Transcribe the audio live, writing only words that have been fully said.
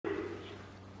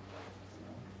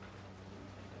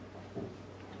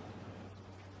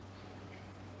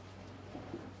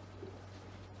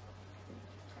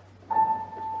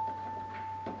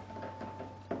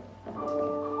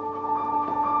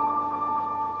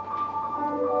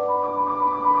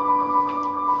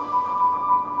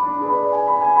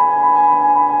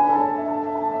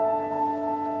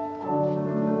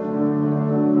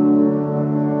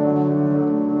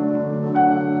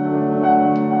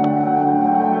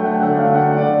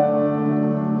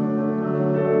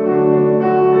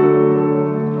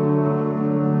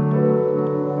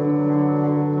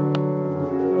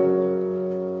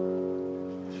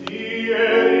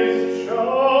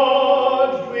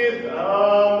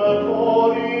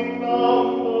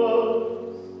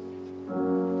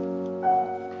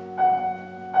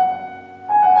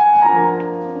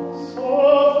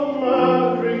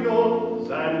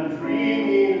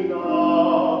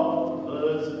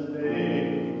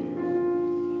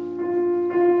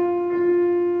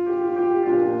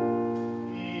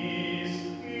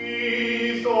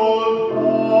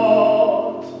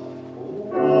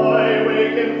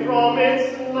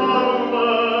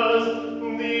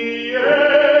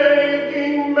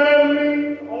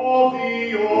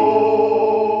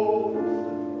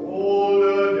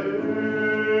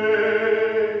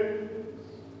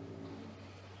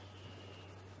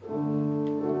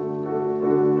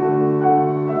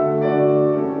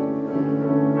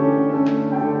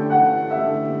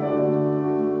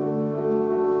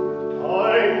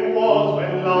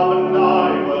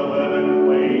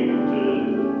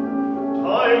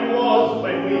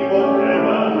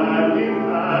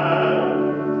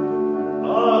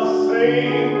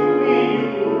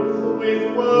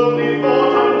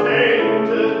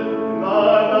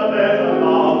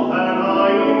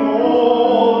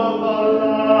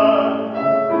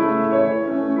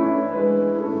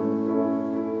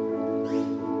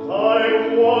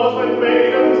'twas when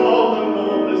maidens of the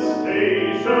noblest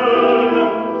station,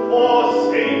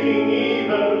 forsaking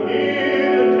even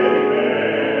military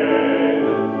men,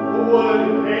 would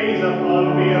gaze upon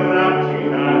me wrapped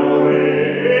in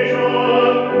adoration.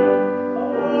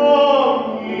 Oh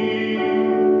me,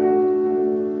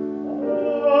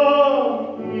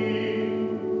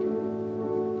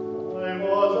 I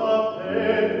was a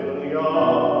pale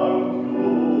young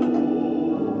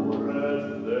curate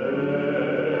then.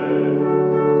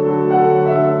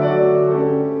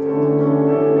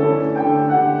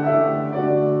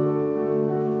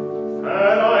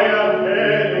 Had I a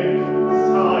headache,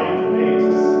 sighed mates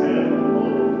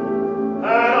assemble.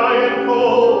 Had I a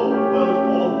cold, well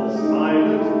forth the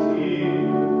silent tear.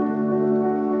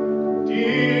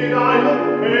 Did I look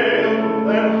pale,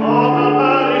 then half a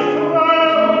banished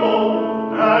tremble,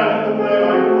 and when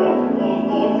I coughed,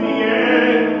 thought the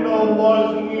end was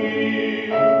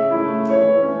near.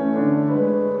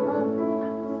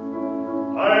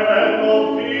 I had no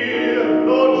fear,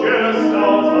 no jealous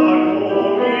doubts are for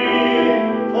me,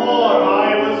 for I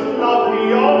was lovely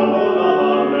on the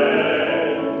lover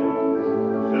man.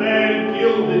 Fled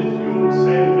gilded dukes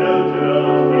and belted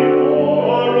out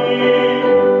before me.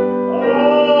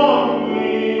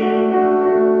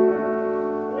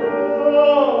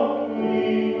 Oh me,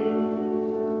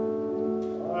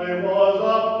 I was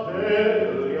a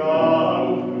pale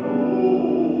young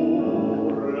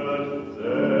curate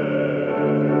then.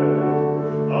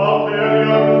 A pale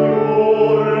young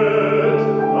curate,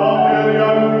 a pale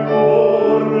young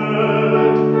curate.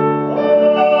 Oh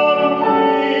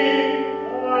me,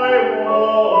 I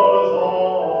was a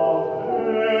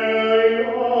pale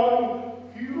young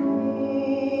curate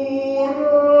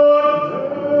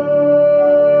then.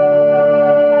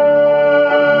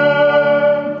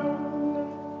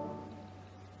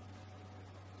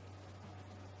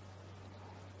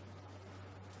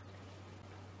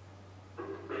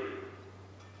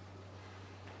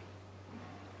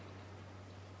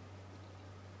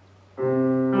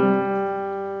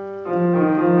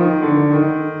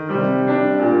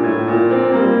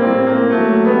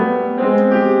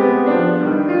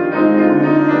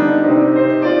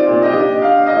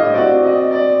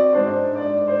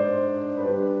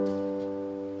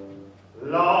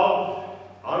 Love,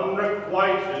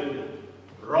 unrequited,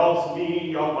 robs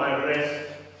me of my rest.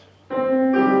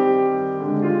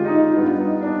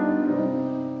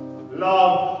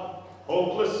 Love,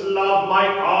 hopeless love, my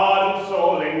ardent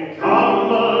soul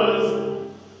encumbers.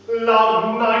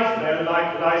 Love,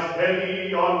 nightmare-like, lies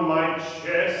heavy on my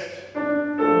chest.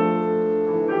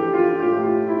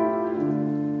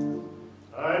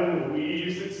 And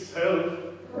weaves itself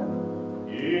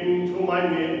into my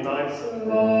midnight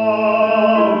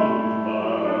slumbers.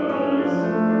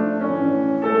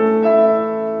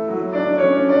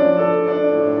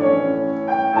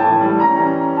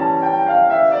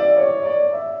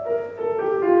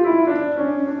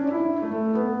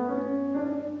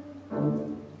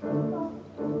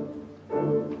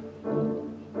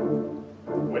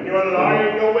 When you are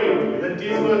lying awake with a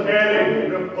dismal headache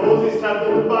and repose is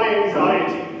tabooed by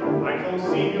anxiety, I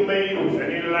conceive you may use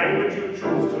any language you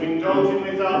choose to indulge in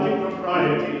without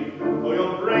impropriety. For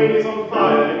your brain is on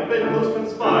fire, and bedposts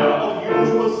conspire of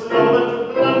usual slumber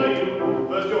to blunder you.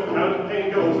 First your counterpane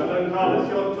goes and uncovers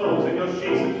your toes, and your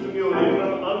sheets slips demurely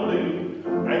from under you.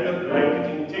 And the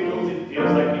blanketing tickles, it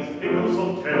feels like these pickles so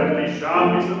terribly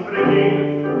sharp is the pricking.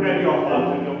 And you're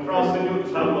hot and you're cross and you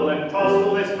tumble and toss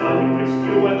till there's nothing betwixt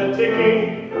you and the ticking.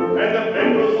 And the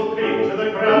bedposts will creep to the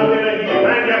ground in a heap,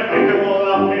 and you pick them all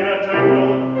up in a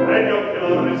tangle. And your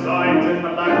pillow resides and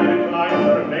politely declines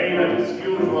to remain at its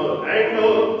usual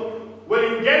angle. Will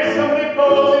you get some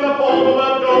repose in the form of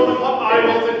a dose of hot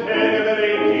eyeballs and hair never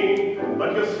aching? But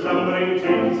you're slumbering,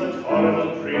 taking such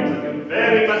horrible dreams that you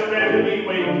very much better be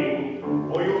waking.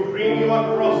 For you dream you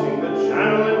are crossing the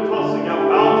channel and tossing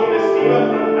about in a steamer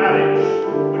from Harwich,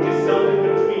 which is something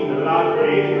between a large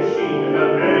racing machine and a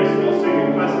very small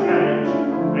second-class carriage.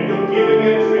 And you're giving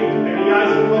a treat, any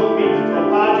icicle meat, to a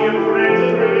party of friends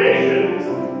and relations.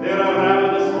 They're a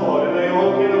ravenous horde, and they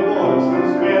all get aboard some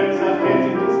square and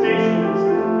Southampton stations.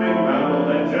 And round on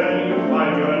that journey you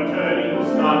find your attorney who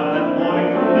started that morning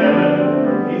from Devon.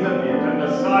 He's a bit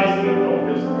undersized and you don't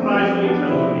feel surprised when you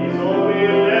tell him he's only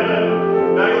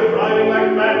 11. Now you're driving like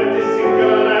mad with this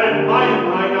singular lad. By and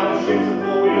by now the ship's a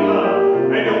four-wheeler.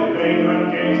 And you're playing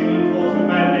around games and he calls you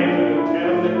bad names when you tell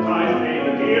him that ties pay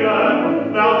the dealer.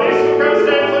 Now this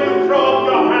circumstance where you throw up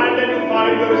your hand and you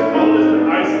find you're as cold as an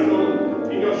icicle.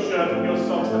 In your shirt and your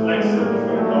socks that like silver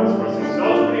from Cogsworth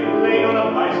himself pretty plain on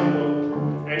a bicycle.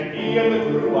 And he and the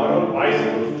crew are on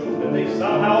bicycles too, and they've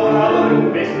somehow or other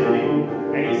invested him.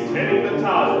 And he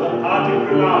hearty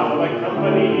prelats by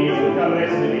company isn't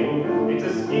arrested in. It's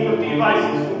a scheme of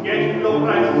devices to get low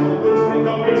prices for goods from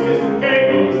governments to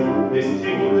cables. This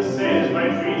tickled the sailors by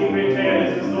treating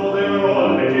retailers as though they were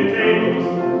all vegetables.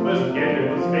 First get a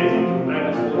good space into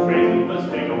planets will trade,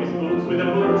 first take off his boots with a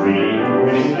boot tree.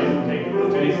 And his eyes will take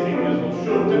root in his fingers will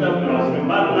shoot and up lost with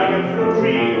mud like a fruit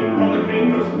tree. From the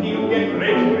cream crust peel get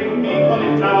grapes, green pea,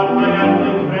 cauliflower, pineapple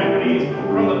and cranberries.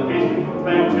 From the pastry fruit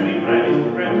plant, cherry brandies,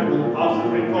 practical puffs and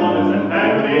three corners and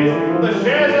bagberries. The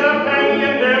shares are a penny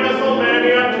and never so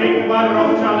many are taken by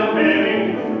Rothschild and Baring.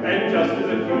 And just as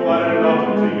if you are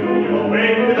allotted to you, you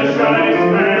awake with a shudder